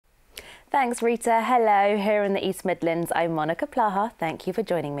Thanks, Rita. Hello, here in the East Midlands, I'm Monika Plaha. Thank you for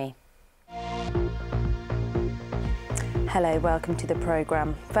joining me. Hello, welcome to the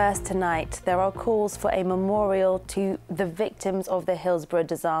programme. First tonight, there are calls for a memorial to the victims of the Hillsborough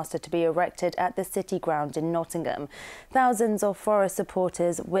disaster to be erected at the City Ground in Nottingham. Thousands of Forest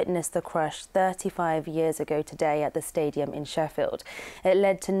supporters witnessed the crush 35 years ago today at the stadium in Sheffield. It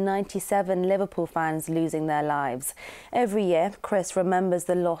led to 97 Liverpool fans losing their lives. Every year, Chris remembers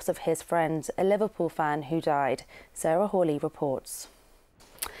the loss of his friend, a Liverpool fan who died. Sarah Hawley reports.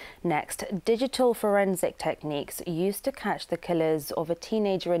 Next, digital forensic techniques used to catch the killers of a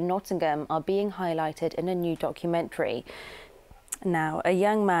teenager in Nottingham are being highlighted in a new documentary. Now, a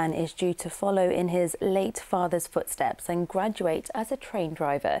young man is due to follow in his late father's footsteps and graduate as a train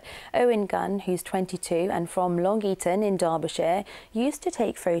driver. Owen Gunn, who's 22 and from Long Eaton in Derbyshire, used to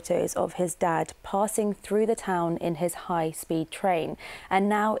take photos of his dad passing through the town in his high-speed train. And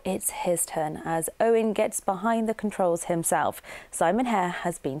now it's his turn as Owen gets behind the controls himself. Simon Hare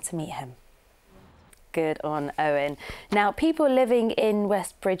has been to meet him. Good on Owen. Now, people living in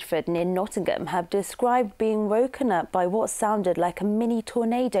West Bridgford near Nottingham have described being woken up by what sounded like a mini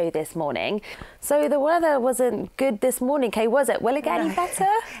tornado this morning. So the weather wasn't good this morning, Kay, was it? Will it get any better?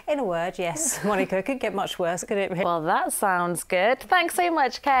 In a word, yes. Monika, it could get much worse, could it? Well, that sounds good. Thanks so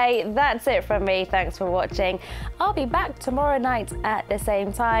much, Kay. That's it from me. Thanks for watching. I'll be back tomorrow night at the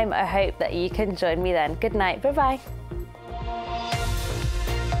same time. I hope that you can join me then. Good night. Bye-bye.